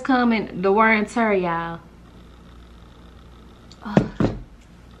it first come in the wear and tear, y'all. Oh,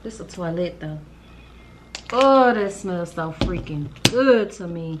 this is a toilet, though. Oh, that smells so freaking good to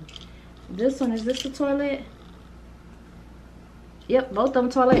me. This one, is this the toilet? Yep, both of them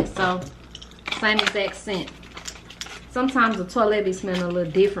toilets, so same exact scent. Sometimes the toilet be smelling a little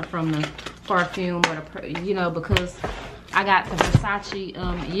different from the perfume, or the, you know, because I got the Versace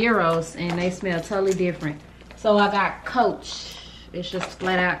Euros and they smell totally different. So I got Coach. It's just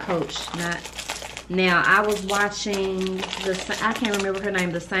flat out Coach, not. Now, I was watching, I can't remember her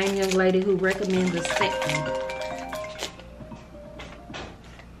name, the same young lady who recommended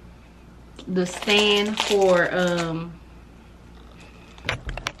the stand for,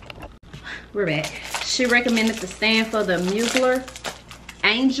 we're back. She recommended the stand for the Mugler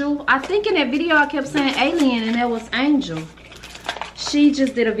Angel. I think in that video I kept saying Alien and that was Angel. She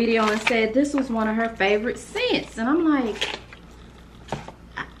just did a video and said this was one of her favorite scents. And I'm like,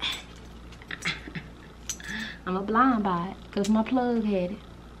 I'm a blind by it because my plug had it.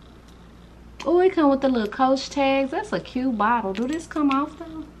 Oh, it come with the little Coach tags. That's a cute bottle. Do this come off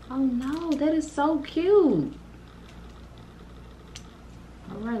though? Oh no, that is so cute.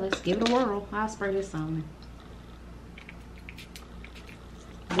 All right, let's give it a whirl. I'll spray this on me.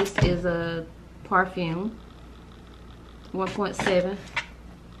 This is a perfume, 1.7.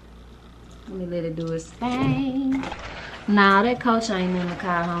 Let me let it do its thing. Nah, that Coach ain't in the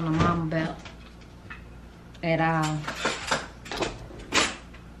car home to mama about at all.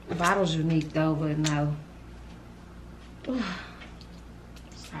 The bottle's unique though, but no. Ooh.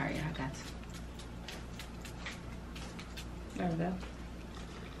 Sorry, I got to. There we go.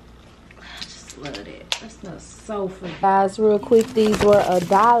 I just love it. That smells so freaking. Guys, real quick, these were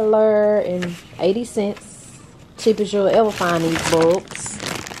 $1.80. Cheapest you'll ever find these bulbs.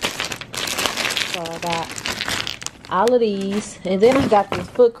 So I got all of these, and then I got this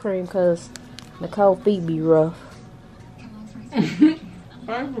foot cream because Nicole feet be rough.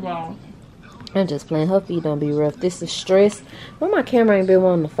 First of all, I'm just playing. Her feet don't be rough. This is Stress. Why my camera ain't been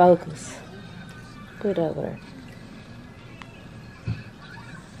wanting to focus? Put it over there.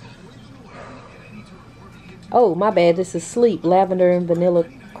 Oh, my bad. This is Sleep. Lavender and Vanilla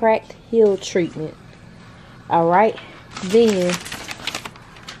Cracked Heel Treatment. Alright. Then,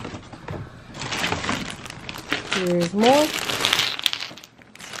 here's more.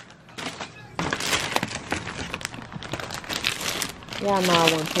 Y'all know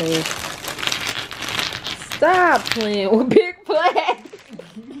I want to play. Stop playing with Big Plat.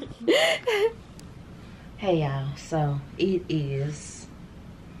 Hey y'all, so it is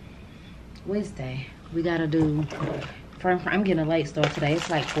Wednesday. We gotta do I'm getting a late start today. It's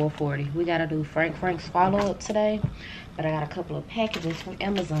like 4:40. We gotta do Frank's follow-up today, but I got a couple of packages from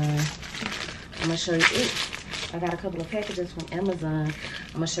Amazon. I'm gonna show you it. I got a couple of packages from Amazon.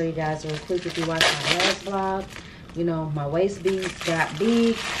 I'm gonna show you guys real quick. If you watched my last vlog, you know my waist beads got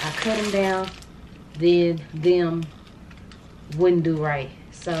big. I cut them down. Then them wouldn't do right,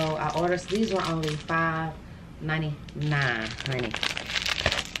 so I ordered. These were only $5.99, honey.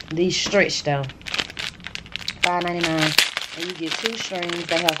 These stretch though. $5.99, and you get 2 strings.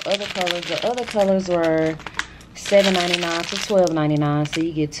 They have other colors. The other colors were $7.99 to $12.99, so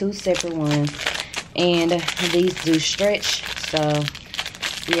you get 2 separate ones. And these do stretch. So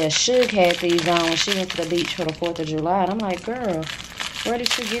yeah, Suge had these on when she went to the beach for the 4th of July, and I'm like, girl, where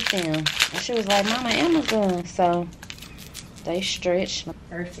did she get them? And she was like, Mama, Amazon. So They stretch.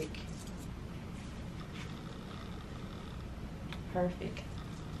 Perfect. Perfect.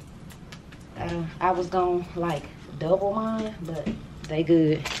 I was gonna like double mine, but they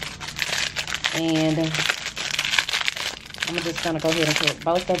good. And I'm just gonna go ahead and put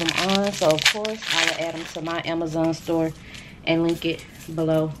both of them on. So of course I will add them to my Amazon store and link it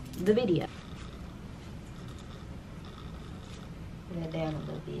below the video. Put that down a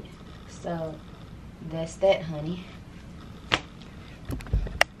little bit. So that's that, honey.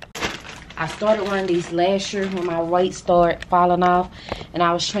 I started wearing these last year when my weight started falling off, and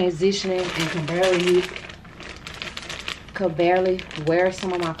I was transitioning and could barely wear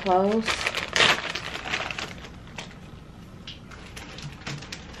some of my clothes.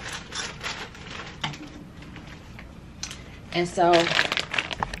 And so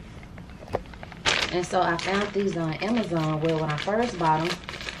I found these on Amazon. Well, when I first bought them,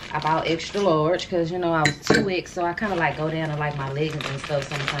 I bought extra large because, you know, I was 2X, so I kind of like go down to like my leggings and stuff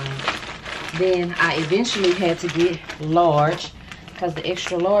sometimes. Then I eventually had to get large because the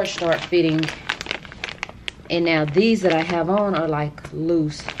extra large start fitting. And now these that I have on are like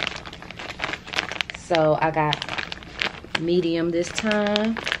loose. So I got medium this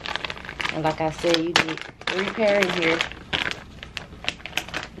time. And like I said, you get 3 pair in here.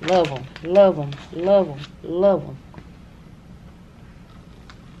 Love them, love them, love them, love them.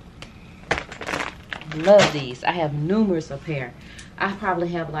 Love these. I have numerous of pair. I probably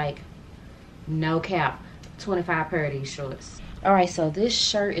have like, no cap, 25 pair of these shorts. All right, so this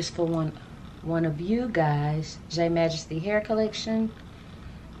shirt is for one of you guys, J Majesty Hair Collection.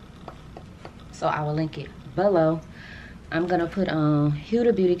 So I will link it below. I'm gonna put on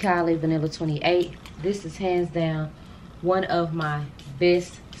Huda Beauty Kylie Vanilla 28. This is hands down one of my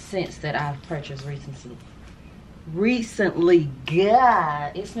best scents that I've purchased recently.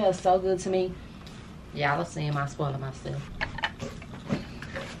 God, it smells so good to me. Y'all are seeing my spoiling myself.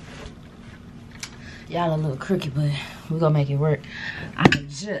 Y'all a little crooked, but we're gonna make it work. I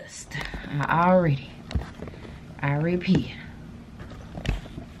repeat.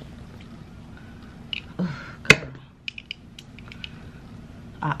 Ugh, girl.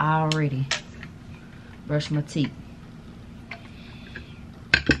 I already brush my teeth.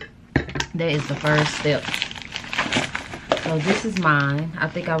 That is the first step. So this is mine. I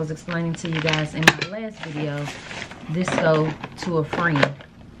think I was explaining to you guys in my last video. This go to a friend.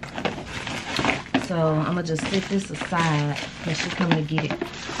 So I'm gonna just set this aside because she's coming to get it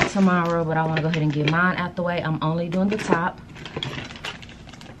tomorrow, but I want to go ahead and get mine out the way. I'm only doing the top.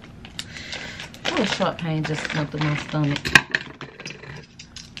 Oh, short pain just went through my stomach.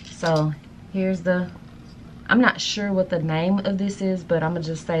 So here's the, I'm not sure what the name of this is, but I'm gonna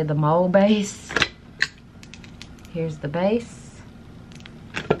just say the mold base. Here's the base.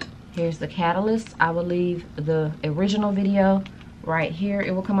 Here's the catalyst. I will leave the original video right here.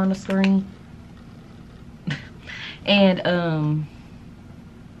 It will come on the screen. And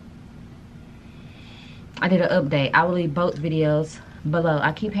I did an update. I will leave both videos below.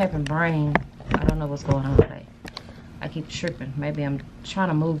 I keep having brain. I don't know what's going on today. I keep tripping. Maybe I'm trying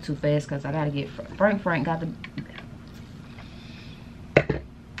to move too fast because I gotta get Frank got the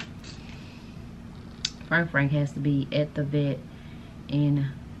Frank has to be at the vet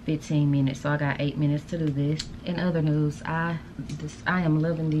in 15 minutes, so I got 8 minutes to do this. In other news, I am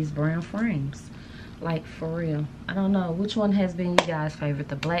loving these brown frames. Like, for real. I don't know which one has been you guys' favorite,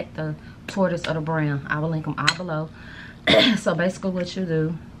 the black, the tortoise, or the brown. I will link them all below. So basically what you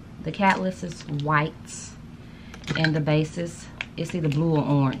do, the catalyst is white and the base is, it's either blue or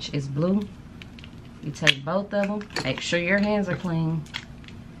orange. It's blue. You take both of them. Make sure your hands are clean.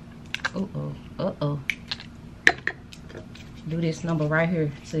 Do this number right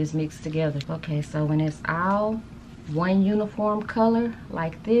here so it's mixed together. Okay, so when it's all one uniform color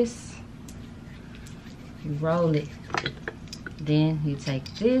like this, you roll it. Then you take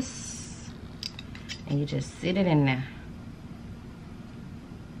this and you just sit it in there.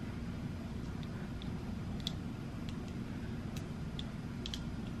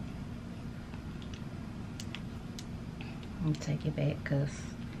 I'm gonna take it back because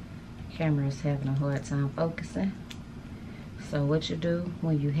camera is having a hard time focusing. So what you do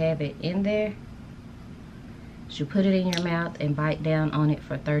when you have it in there is you put it in your mouth and bite down on it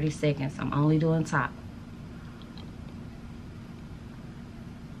for 30 seconds. I'm only doing top.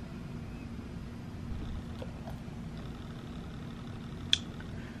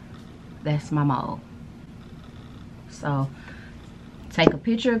 That's my mold. So take a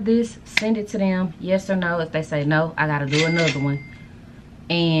picture of this, send it to them, yes or no. If they say no, I gotta do another one.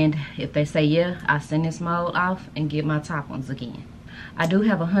 And if they say yeah, I send this mold off and get my top ones again. I do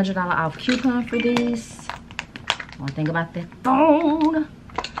have a $100 off coupon for these. One thing about that phone,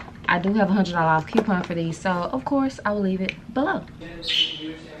 I do have a $100 off coupon for these, so of course I will leave it below.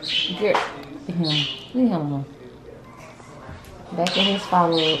 Get him. Leave him alone. Back in his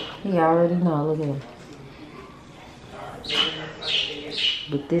follow-up. He already know. Look at him.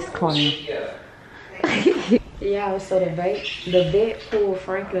 With this corner. Yeah, so the vet pulled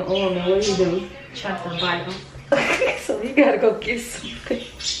Franklin on, and what he do? Tried to bite him. So he gotta go get something.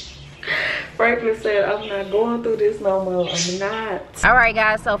 Franklin said, I'm not going through this no more. I'm not. All right,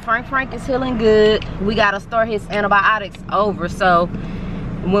 guys, so Frank is healing good. We gotta start his antibiotics over. So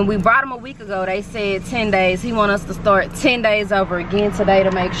when we brought him a week ago, they said 10 days. He want us to start 10 days over again today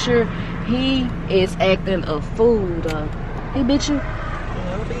to make sure he is acting a fool, though. He bit you? No,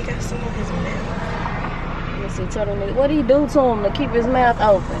 but he got some on his mouth. Let's see, tell me, what do you do to him to keep his mouth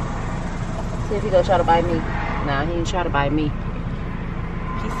open? See if he gonna try to bite me. Nah, he ain't try to bite me.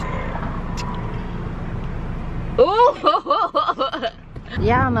 He said, ooh!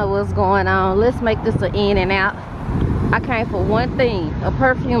 Y'all know what's going on. Let's make this an in and out. I came for one thing, a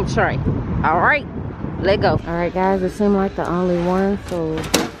perfume tray. All right, let go. All right, guys, it seemed like the only one, so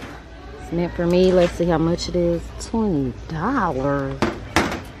it's meant for me. Let's see how much it is. $20.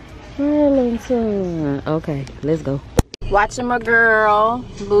 Burlington. Okay, let's go. Watching my girl,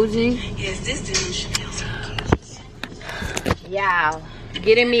 Bougie. yes, this dude. Y'all,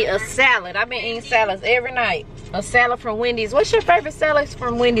 getting me a salad. I've been eating salads every night. A salad from Wendy's. What's your favorite salads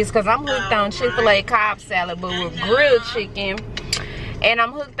from Wendy's? Because I'm hooked on Chick-fil-A Cobb salad, but with grilled chicken. And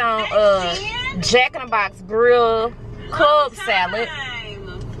I'm hooked on Jack in the Box grilled club salad.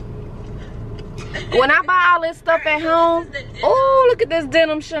 When I buy all this stuff at home, oh, look at this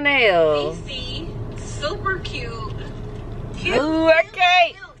denim Chanel. Super cute. Ooh,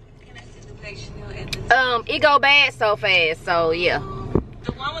 okay. It go bad so fast, so yeah.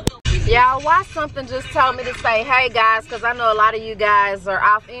 The one with the Y'all, why something just told me to say hey guys, because I know a lot of you guys are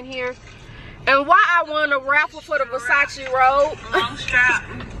off in here. And why I won a raffle for the Versace robe. long strap.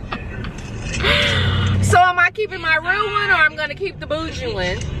 So am I keeping my real one or I'm gonna keep the bougie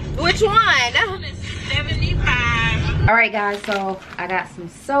one? Which one? This one is $75. All right guys, so I got some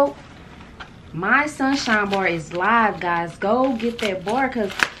soap. My sunshine bar is live, guys. Go get that bar,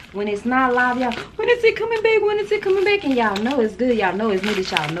 because when it's not live, y'all, when is it coming back? When is it coming back? And y'all know it's good. Y'all know it's needed.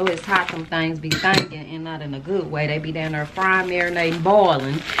 Y'all know it's hot. Them things be thinking, and not in a good way. They be down there frying, marinating,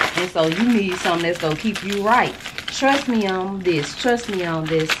 boiling. And so you need something that's going to keep you right. Trust me on this. Trust me on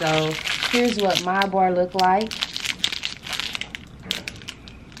this. So here's what my bar look like.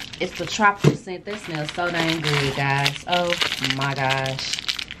 It's the tropical scent. That smells so dang good, guys. Oh my gosh.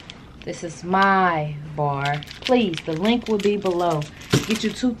 This is my bar. Please, the link will be below. Get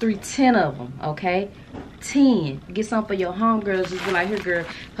you 2, 3, 10 of them, okay? 10. Get some for your homegirls. Just be like, here, girl,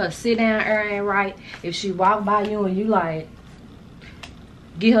 her sit down, air ain't right. If she walk by you and you like,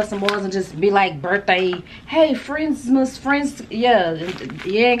 get her some bars and just be like, birthday, hey, friends, yeah,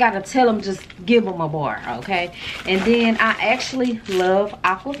 you ain't gotta tell them, just give them a bar, okay? And then I actually love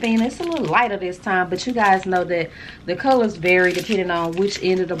Aquafina. It's a little lighter this time, but you guys know that the colors vary depending on which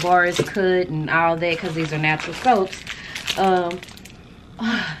end of the bar is cut and all that, because these are natural soaps.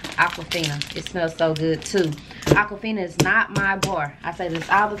 Aquafina, it smells so good too. Aquafina is not my bar. I say this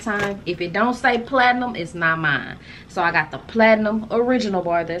all the time. If it don't say platinum, it's not mine. So I got the platinum original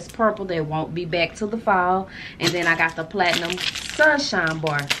bar that's purple that won't be back till the fall, and then I got the platinum sunshine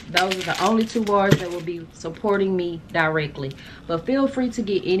bar. Those are the only 2 bars that will be supporting me directly, but feel free to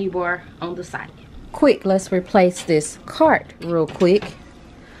get any bar on the site. Quick, let's replace this cart real quick.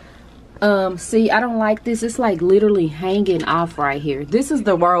 See, I don't like this. It's like literally hanging off right here. This is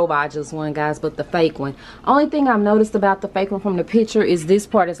the robe I just won, guys, but the fake one. Only thing I've noticed about the fake one from the picture is this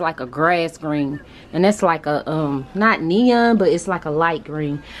part is like a grass green, and that's like a not neon, but it's like a light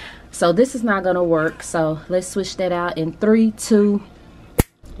green. So this is not gonna work. So let's switch that out in 3, 2,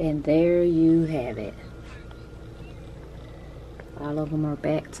 and there you have it. All of them are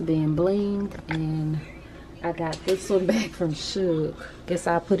back to being blinged, and I got this one back from Suge. Guess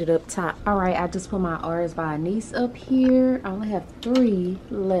I'll put it up top. Alright, I just put my Ours by Nice up here. I only have 3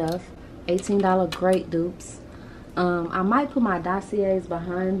 left. $18 great dupes. I might put my dossiers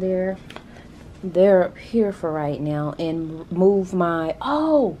behind there. They're up here for right now. And move my...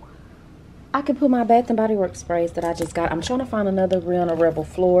 Oh! I can put my Bath & Body Works sprays that I just got. I'm trying to find another Rihanna Rebel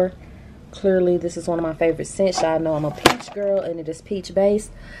Floor. Clearly, this is one of my favorite scents. Y'all know I'm a peach girl, and it is peach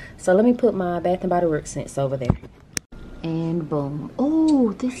based. So let me put my Bath & Body Works scents over there. And boom.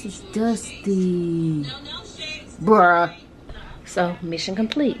 Oh, this is dusty. Bruh. So, mission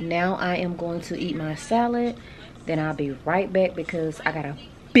complete. Now I am going to eat my salad. Then I'll be right back because I gotta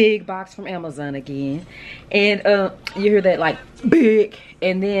big box from Amazon again. And you hear that, like, big,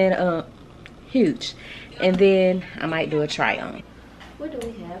 and then huge. And then I might do a try on. What do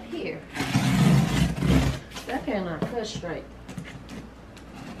we have here? That can not cut straight.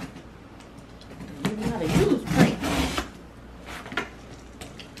 You know how to use print.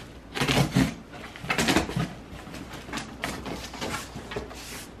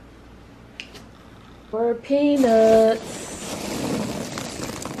 For peanuts.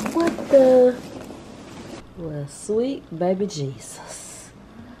 What the? Well, sweet baby Jesus.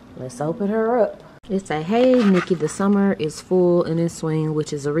 Let's open her up. It's a, hey Nikki, the summer is full and in swing,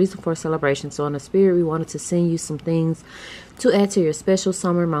 which is a reason for celebration. So in the spirit, we wanted to send you some things to add to your special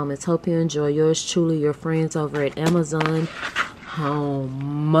summer moments. Hope you enjoy. Yours truly, your friends over at Amazon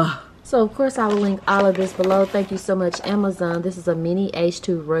Home. So of course I will link all of this below. Thank you so much, Amazon. This is a mini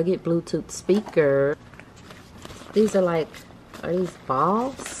H2 rugged Bluetooth speaker. These are like, are these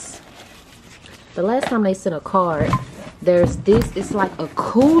balls? The last time they sent a card, there's this, it's like a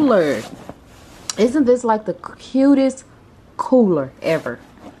cooler. Isn't this like the cutest cooler ever?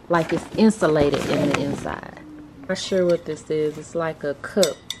 Like it's insulated in the inside. Not sure what this is. It's like a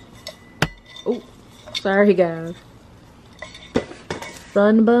cup. Oh, sorry guys.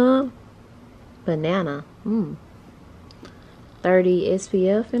 Sunbum banana. 30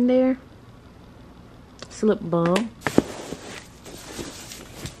 SPF in there. Slip balm.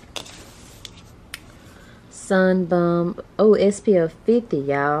 Sunbum. Oh, SPF 50,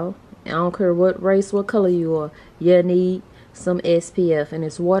 y'all. I don't care what race, what color you are. You need some SPF, and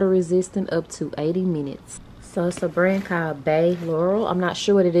it's water resistant up to 80 minutes. So it's a brand called Bay Laurel. I'm not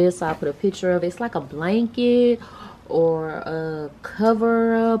sure what it is, so I'll put a picture of it. It's like a blanket or a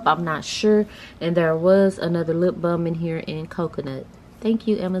cover up. I'm not sure. And there was another lip balm in here in coconut. Thank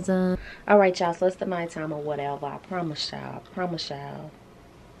you, Amazon. All right, y'all. So it's the nighttime or whatever. I promise y'all. I promise y'all.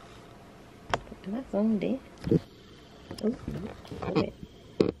 Am I zoomed in? Oh, okay.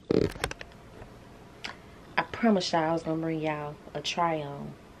 I promise y'all I was gonna bring y'all a try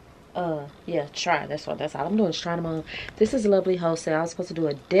on. Yeah, try. That's all I'm doing is trying them on. This is Lovely Wholesale. I was supposed to do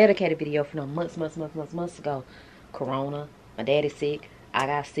a dedicated video for them months ago. Corona, my daddy's sick, I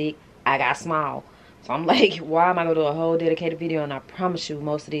got sick, I got small. So I'm like, why am I gonna do a whole dedicated video? And I promise you,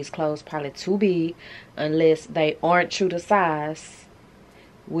 most of these clothes probably too big unless they aren't true to size,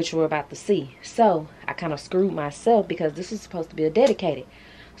 which we're about to see. So I kind of screwed myself because this is supposed to be a dedicated.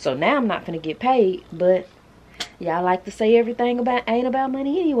 So now I'm not gonna get paid, but y'all like to say everything ain't about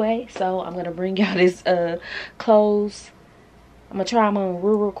money anyway. So I'm gonna bring y'all this clothes. I'm gonna try them on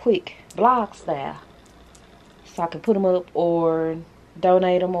real quick, blog style, so I can put them up or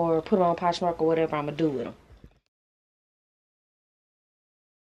donate them or put them on Poshmark or whatever I'm gonna do with them.